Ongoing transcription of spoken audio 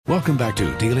Welcome back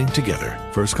to Dealing Together.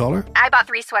 First caller? I bought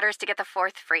 3 sweaters to get the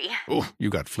 4th free. Oh, you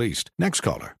got fleeced. Next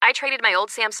caller? I traded my old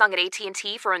Samsung at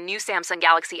AT&T for a new Samsung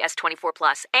Galaxy S24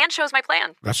 Plus and chose my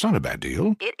plan. That's not a bad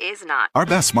deal. It is not. Our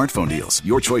best smartphone deals.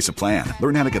 Your choice of plan.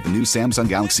 Learn how to get the new Samsung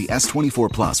Galaxy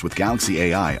S24 Plus with Galaxy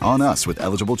AI on us with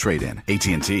eligible trade-in.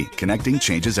 AT&T. Connecting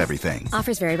changes everything.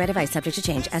 Offers vary by device. Subject to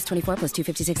change. S24 plus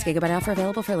 256 gigabyte offer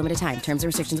available for a limited time. Terms and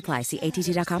restrictions apply. See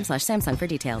att.com/Samsung for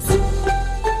details.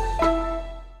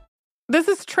 This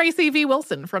is Tracy V.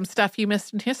 Wilson from Stuff You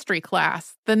Missed in History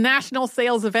class. The national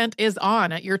sales event is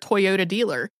on at your Toyota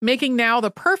dealer, making now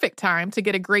the perfect time to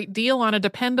get a great deal on a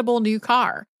dependable new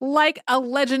car. Like a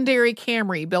legendary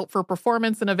Camry built for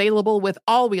performance and available with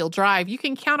all-wheel drive, you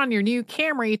can count on your new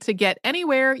Camry to get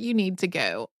anywhere you need to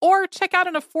go. Or check out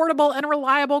an affordable and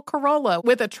reliable Corolla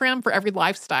with a trim for every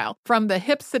lifestyle. From the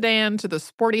hip sedan to the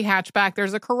sporty hatchback,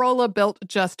 there's a Corolla built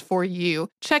just for you.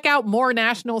 Check out more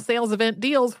national sales event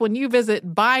deals when you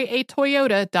visit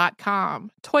buyatoyota.com.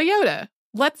 Toyota,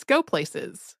 let's go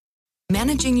places.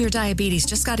 Managing your diabetes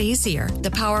just got easier.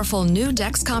 The powerful new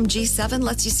Dexcom G7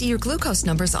 lets you see your glucose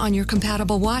numbers on your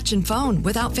compatible watch and phone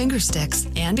without finger sticks.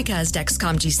 And because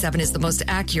Dexcom G7 is the most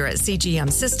accurate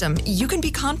CGM system, you can be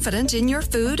confident in your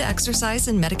food, exercise,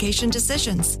 and medication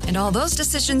decisions. And all those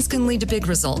decisions can lead to big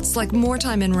results like more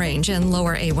time in range and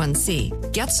lower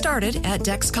A1C. Get started at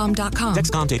Dexcom.com.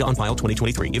 Dexcom data on file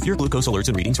 2023. If your glucose alerts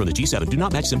and readings from the G7 do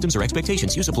not match symptoms or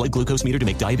expectations, use a blood glucose meter to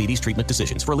make diabetes treatment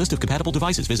decisions. For a list of compatible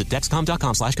devices, visit Dexcom.com/compatibility.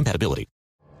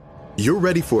 You're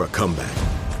ready for a comeback.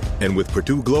 And with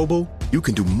Purdue Global, you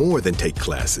can do more than take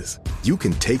classes. You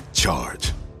can take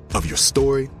charge of your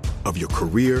story, of your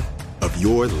career, of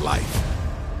your life.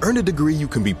 Earn a degree you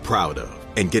can be proud of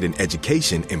and get an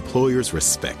education employers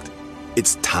respect.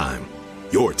 It's time,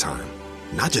 your time,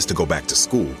 not just to go back to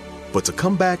school, but to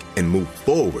come back and move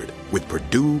forward with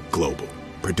Purdue Global,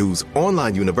 Purdue's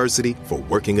online university for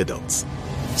working adults.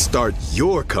 Start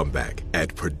your comeback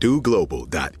at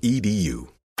purdueglobal.edu.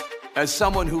 As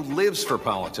someone who lives for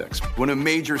politics, when a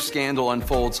major scandal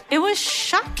unfolds, it was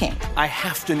shocking. I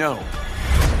have to know,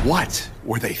 what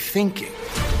were they thinking?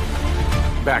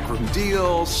 Backroom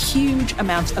deals, huge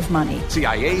amounts of money,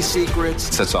 CIA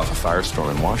secrets, sets off a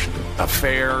firestorm in Washington,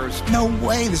 affairs. No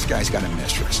way this guy's got a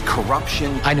mistress.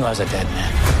 Corruption. I knew I was a dead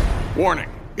man. Warning,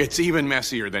 it's even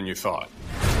messier than you thought.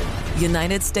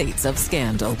 United States of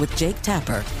Scandal with Jake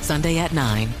Tapper, Sunday at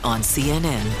 9 on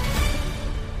CNN.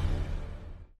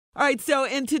 All right, so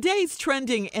in today's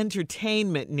trending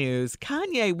entertainment news,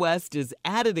 Kanye West is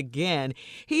at it again.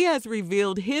 He has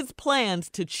revealed his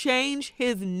plans to change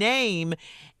his name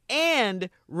and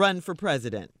run for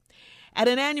president. At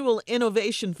an annual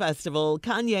innovation festival,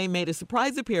 Kanye made a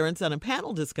surprise appearance on a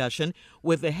panel discussion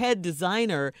with the head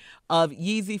designer of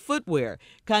Yeezy footwear.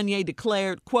 Kanye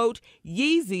declared, quote,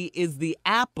 "Yeezy is the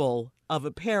Apple of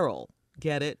apparel."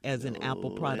 Get it? As in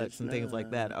Apple products and things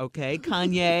like that. Okay,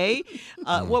 Kanye.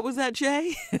 What was that,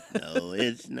 Jay? No,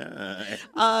 it's not.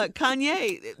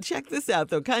 Kanye, check this out,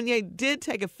 though. Kanye did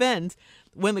take offense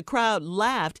when the crowd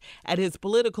laughed at his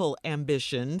political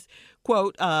ambitions.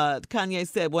 Quote, Kanye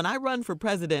said, "When I run for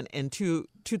president in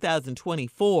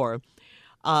 2024,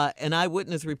 an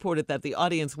eyewitness reported that the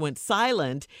audience went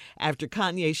silent after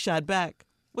Kanye shot back.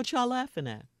 What y'all laughing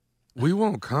at? We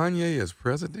want Kanye as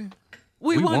president?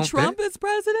 We want Trump as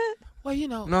president? Well, you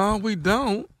know. No, we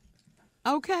don't.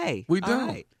 Okay. We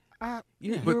don't. All right.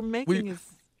 You're making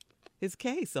his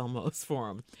case almost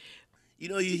for him. You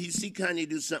know, you see Kanye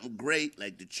do something great,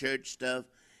 like the church stuff,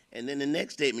 and then the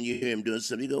next statement you hear him doing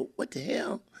something, you go, what the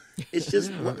hell? It's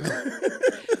just...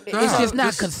 it's just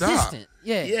not consistent.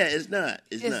 Yeah, it's not.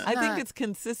 It's not. I think it's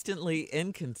consistently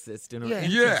inconsistent or Yes.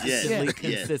 inconsistently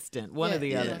consistent. One or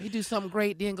the other. He do something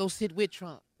great, then go sit with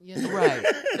Trump. You know? Right.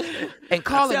 And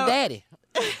call him daddy.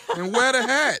 And wear the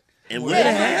hat. And wear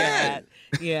the hat.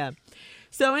 Yeah.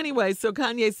 So anyway,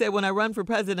 Kanye said, when I run for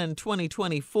president in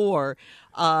 2024,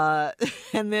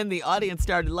 and then the audience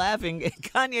started laughing. And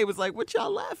Kanye was like, what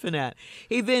y'all laughing at?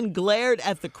 He then glared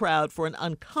at the crowd for an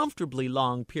uncomfortably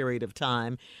long period of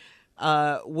time.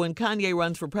 When Kanye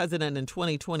runs for president in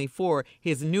 2024,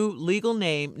 his new legal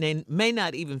name may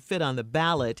not even fit on the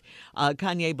ballot.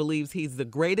 Kanye believes he's the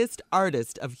greatest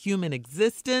artist of human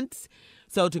existence.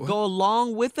 So to go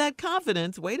along with that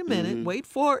confidence, wait a minute, wait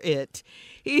for it.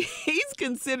 He's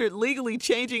considered legally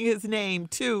changing his name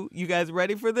to, you guys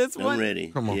ready for this one? I'm ready.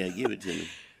 Come on. Yeah, give it to me.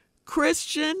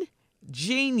 Christian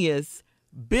genius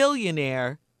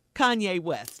billionaire Kanye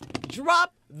West.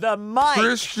 Drop the mic.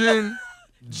 Christian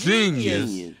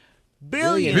genius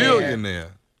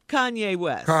billionaire Kanye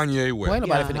West. Kanye West. Well, ain't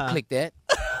nobody finna click that.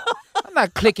 I'm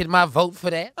not clicking my vote for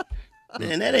that.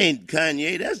 Man, that ain't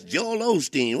Kanye. That's Joel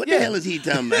Osteen. What the hell is he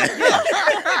talking about?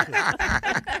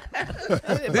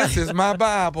 This is my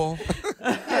Bible.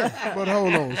 But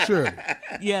hold on, Shirley.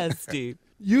 Yes, Steve.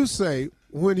 You say,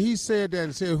 when he said that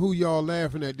and said, who y'all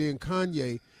laughing at, then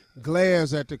Kanye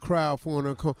glares at the crowd for an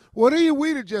uncomfortable. Well, then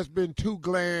we'd have just been two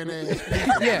glaring ass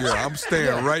people. Yeah, I'm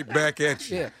staring right back at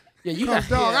you. Yeah, you Because,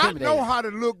 dog, I know how to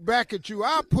look back at you.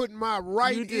 I put my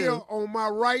right ear on my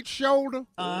right shoulder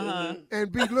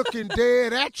and be looking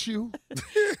dead at you.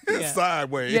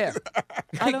 Sideways. Yeah.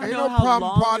 I don't Ain't know no how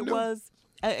problem, long partner. it was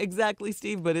exactly,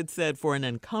 Steve, but it said for an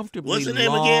uncomfortably What's his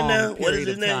name long again now? What is period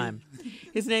his of name? time.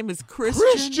 His name is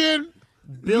Christian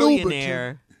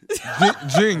Billionaire.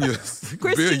 Genius.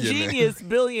 Christian Genius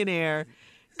Billionaire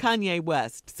Kanye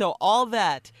West. So all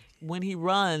that, when he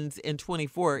runs in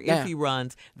 24, if he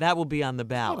runs, that will be on the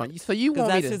ballot. So you want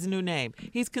me that's to, his new name.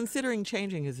 He's considering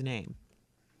changing his name.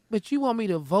 but you want me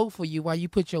to vote for you while you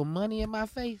put your money in my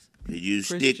face? Could you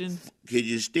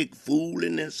stick fool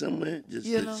in there somewhere?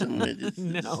 Just somewhere. Just,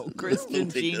 no, Christian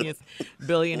Genius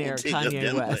Billionaire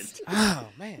Kanye West. Oh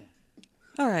man.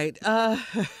 All right,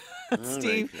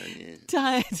 Steve.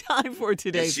 Time for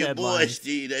today's That's your headline. boy,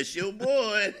 Steve. That's your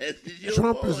boy. That's your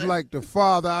Trump boy. is like the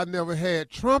father I never had.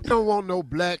 Trump don't want no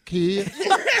black kids.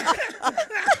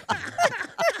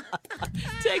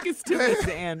 Take us to Miss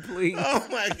Ann, please. Oh,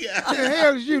 my God. What the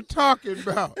hell is you talking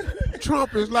about?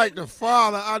 Trump is like the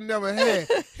father I never had.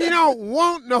 He don't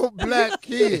want no black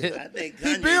kids.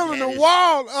 He building a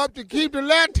wall up to keep the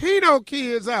Latino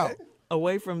kids out.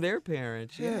 Away from their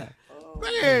parents, yeah.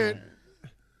 Man.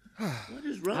 What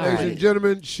is wrong? Ladies and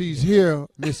gentlemen, she's here,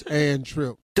 Miss Ann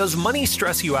Tripp. Does money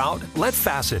stress you out? Let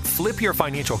Facet flip your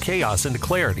financial chaos into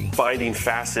clarity. Finding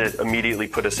Facet immediately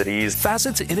put us at ease.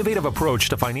 Facet's innovative approach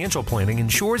to financial planning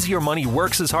ensures your money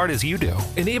works as hard as you do,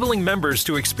 enabling members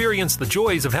to experience the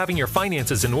joys of having your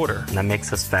finances in order. And that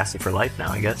makes us Facet for life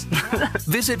now, I guess.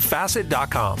 Visit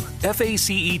Facet.com,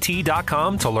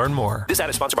 FACET.com to learn more. This ad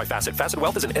is sponsored by Facet. Facet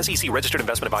Wealth is an SEC registered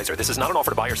investment advisor. This is not an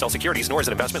offer to buy or sell securities, nor is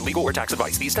it investment, legal, or tax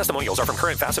advice. These testimonials are from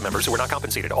current Facet members who are not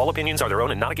compensated. All opinions are their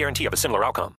own and not a guarantee of a similar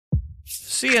outcome.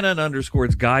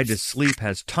 CNN_'s Guide to Sleep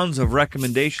has tons of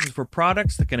recommendations for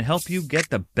products that can help you get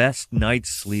the best night's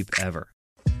sleep ever.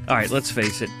 All right, let's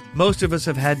face it, most of us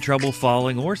have had trouble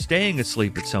falling or staying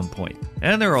asleep at some point,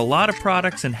 and there are a lot of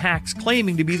products and hacks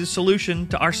claiming to be the solution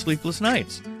to our sleepless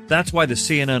nights. That's why the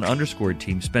CNN_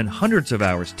 team spend hundreds of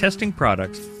hours testing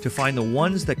products to find the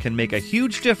ones that can make a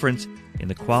huge difference in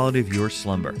the quality of your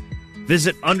slumber.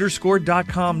 Visit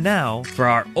underscore.com now for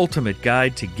our ultimate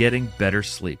guide to getting better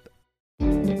sleep.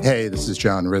 Hey, this is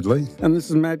John Ridley. And this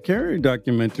is Matt Carey,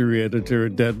 documentary editor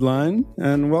at Deadline.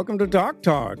 And welcome to Talk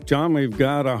Talk. John, we've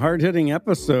got a hard-hitting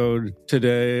episode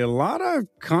today. A lot of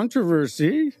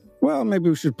controversy. Well, maybe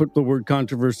we should put the word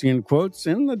controversy in quotes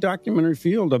in the documentary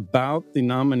field about the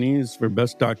nominees for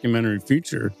Best Documentary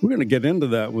Feature. We're going to get into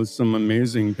that with some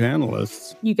amazing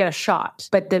panelists. You get a shot,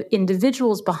 but the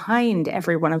individuals behind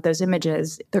every one of those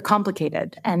images, they're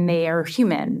complicated and they are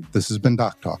human. This has been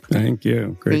Doc Talk. Thank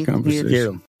you. Great conversation. Thank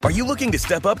you. Are you looking to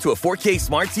step up to a 4K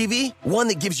smart TV? One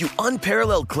that gives you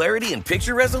unparalleled clarity and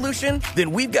picture resolution? Then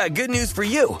we've got good news for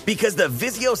you, because the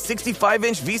Vizio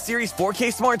 65-inch V-Series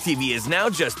 4K smart TV is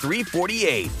now just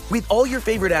 $348. With all your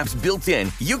favorite apps built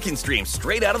in, you can stream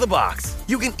straight out of the box.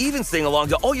 You can even sing along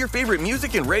to all your favorite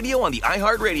music and radio on the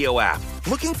iHeartRadio app.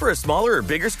 Looking for a smaller or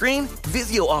bigger screen?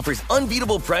 Vizio offers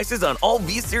unbeatable prices on all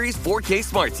V-Series 4K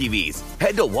smart TVs.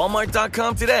 Head to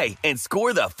Walmart.com today and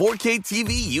score the 4K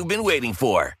TV you've been waiting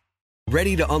for.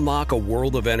 Ready to unlock a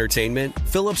world of entertainment?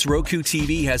 Philips Roku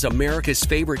TV has America's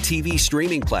favorite TV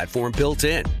streaming platform built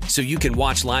in, so you can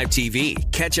watch live TV,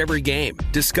 catch every game,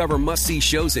 discover must-see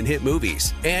shows and hit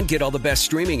movies, and get all the best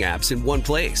streaming apps in one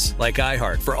place, like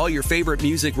iHeart for all your favorite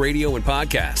music, radio, and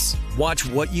podcasts. Watch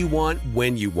what you want,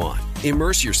 when you want.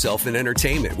 Immerse yourself in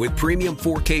entertainment with premium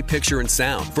 4K picture and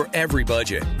sound for every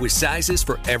budget, with sizes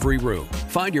for every room.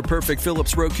 Find your perfect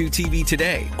Philips Roku TV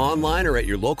today, online or at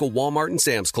your local Walmart and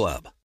Sam's Club.